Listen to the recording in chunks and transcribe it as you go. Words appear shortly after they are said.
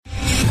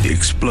The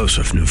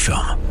explosive new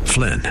film,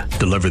 Flynn,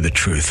 Deliver the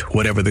Truth,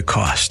 Whatever the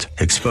Cost,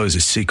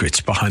 exposes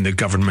secrets behind the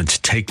government's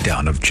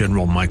takedown of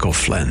General Michael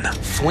Flynn.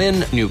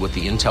 Flynn knew what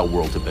the intel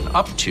world had been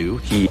up to.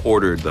 He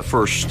ordered the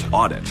first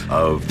audit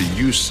of the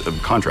use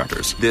of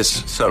contractors.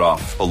 This set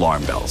off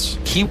alarm bells.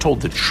 He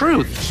told the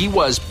truth. He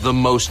was the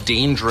most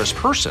dangerous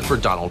person for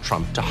Donald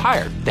Trump to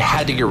hire. They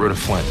had to get rid of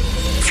Flynn.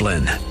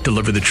 Flynn,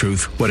 Deliver the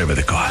Truth, Whatever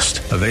the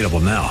Cost. Available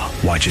now.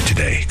 Watch it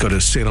today. Go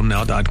to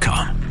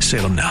salemnow.com.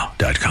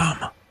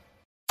 salemnow.com.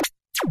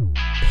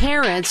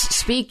 Parents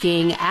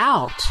speaking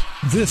out.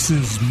 This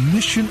is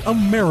Mission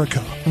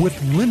America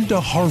with Linda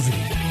Harvey.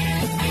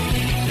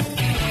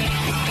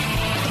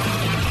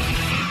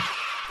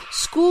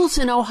 Schools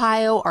in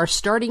Ohio are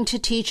starting to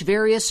teach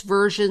various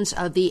versions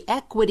of the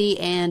equity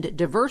and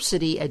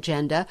diversity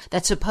agenda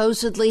that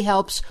supposedly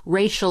helps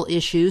racial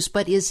issues,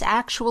 but is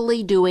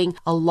actually doing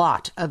a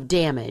lot of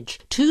damage.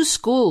 2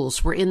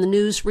 schools were in the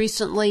news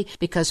recently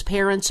because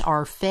parents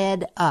are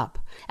fed up.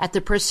 At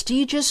the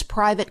prestigious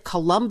private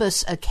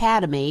Columbus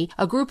Academy,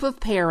 a group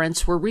of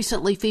parents were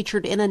recently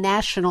featured in a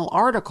national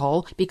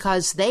article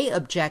because they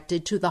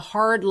objected to the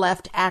hard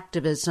left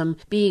activism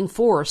being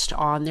forced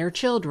on their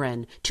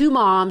children. 2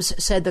 moms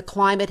said the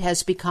climate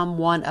has become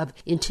one of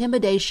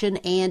intimidation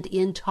and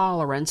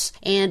intolerance,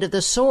 and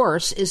the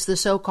source is the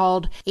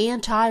so-called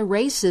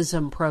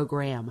anti-racism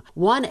program.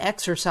 One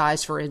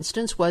exercise, for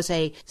instance, was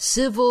a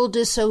civil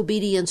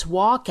disobedience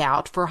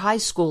walkout for high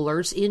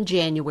schoolers in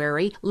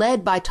January,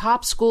 led by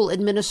top school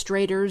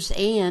administrators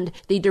and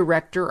the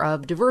director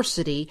of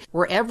diversity,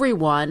 where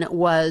everyone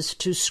was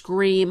to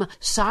scream,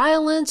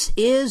 "Silence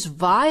is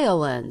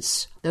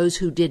violence." Those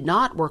who did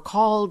not were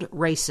called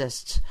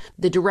racists.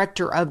 The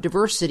director of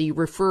diversity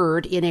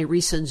referred in a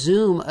recent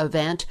Zoom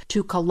event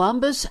to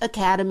Columbus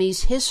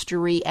Academy's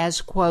history as,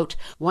 quote,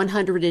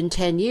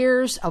 110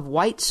 years of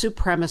white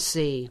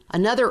supremacy.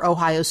 Another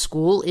Ohio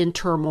school in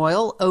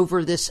turmoil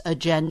over this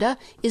agenda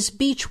is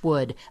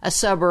Beechwood, a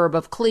suburb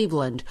of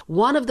Cleveland.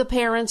 One of the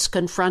parents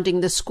confronting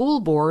the school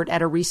board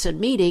at a recent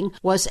meeting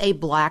was a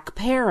black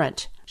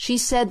parent. She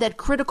said that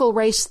critical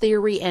race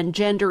theory and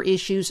gender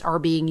issues are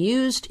being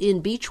used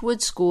in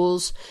Beechwood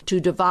schools to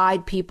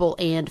divide people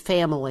and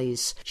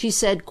families. She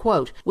said,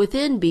 quote,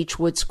 within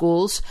Beechwood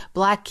schools,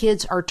 black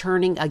kids are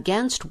turning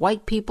against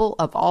white people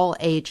of all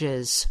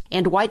ages,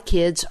 and white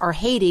kids are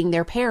hating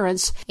their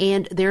parents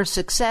and their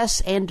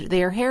success and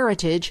their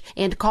heritage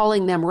and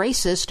calling them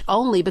racist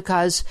only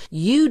because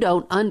you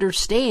don't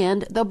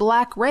understand the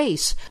black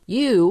race.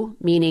 You,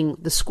 meaning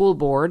the school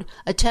board,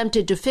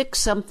 attempted to fix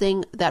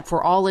something that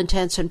for all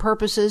intents and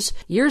purposes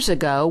years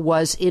ago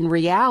was in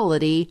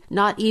reality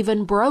not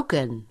even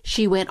broken.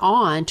 She went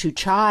on to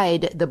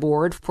chide the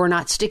board for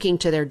not sticking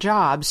to their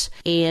jobs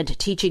and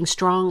teaching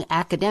strong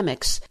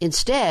academics.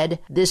 Instead,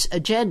 this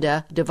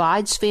agenda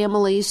divides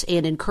families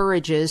and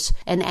encourages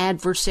an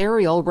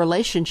adversarial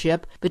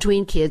relationship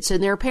between kids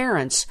and their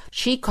parents.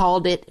 She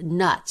called it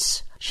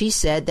nuts. She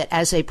said that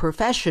as a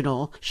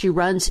professional, she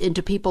runs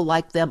into people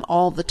like them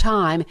all the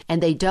time,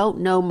 and they don't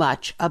know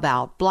much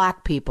about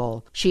black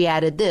people. She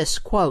added this,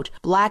 quote,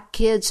 black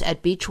kids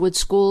at Beechwood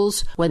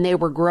schools, when they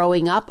were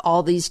growing up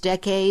all these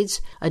decades,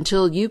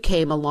 until you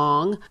came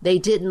along, they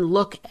didn't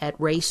look at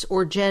race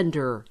or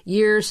gender.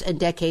 Years and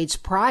decades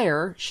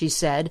prior, she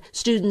said,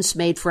 students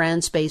made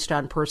friends based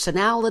on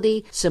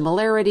personality,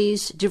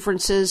 similarities,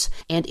 differences,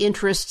 and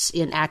interests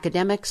in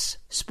academics,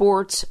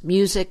 sports,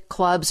 music,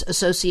 clubs,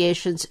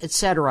 associations,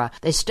 etc.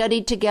 They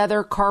studied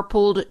together,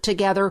 carpooled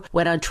together,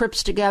 went on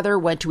trips together,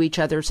 went to each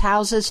other's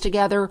houses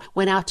together,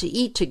 went out to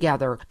eat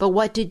together. But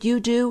what did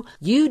you do?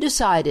 You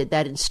decided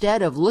that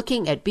instead of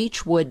looking at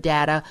Beechwood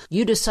data,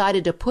 you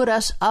decided to put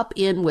us up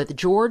in with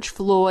George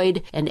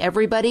Floyd and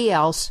everybody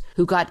else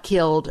who got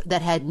killed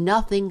that had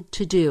nothing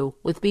to do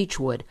with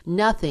Beechwood.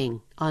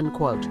 Nothing.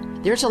 Unquote.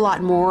 There's a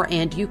lot more,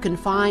 and you can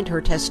find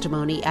her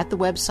testimony at the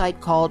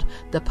website called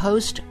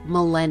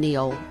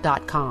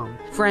thepostmillennial.com.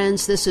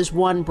 Friends, this is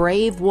one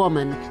brave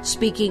woman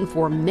speaking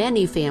for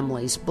many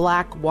families,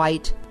 black,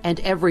 white, and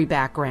every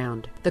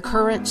background. The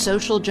current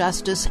social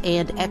justice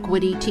and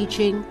equity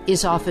teaching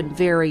is often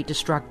very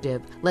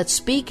destructive. Let's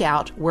speak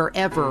out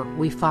wherever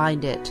we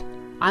find it.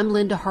 I'm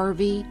Linda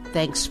Harvey.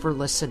 Thanks for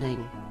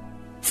listening.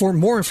 For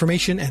more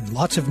information and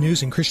lots of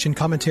news and Christian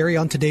commentary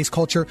on today's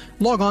culture,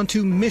 log on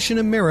to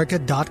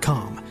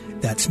missionamerica.com.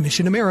 That's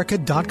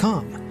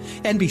missionamerica.com.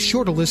 And be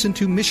sure to listen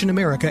to Mission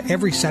America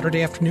every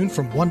Saturday afternoon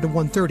from 1 to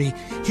 1:30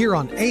 here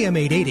on AM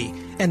 880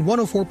 and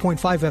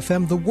 104.5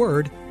 FM The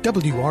Word,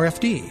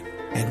 WRFD.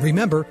 And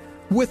remember,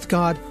 with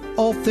God,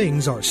 all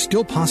things are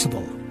still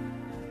possible.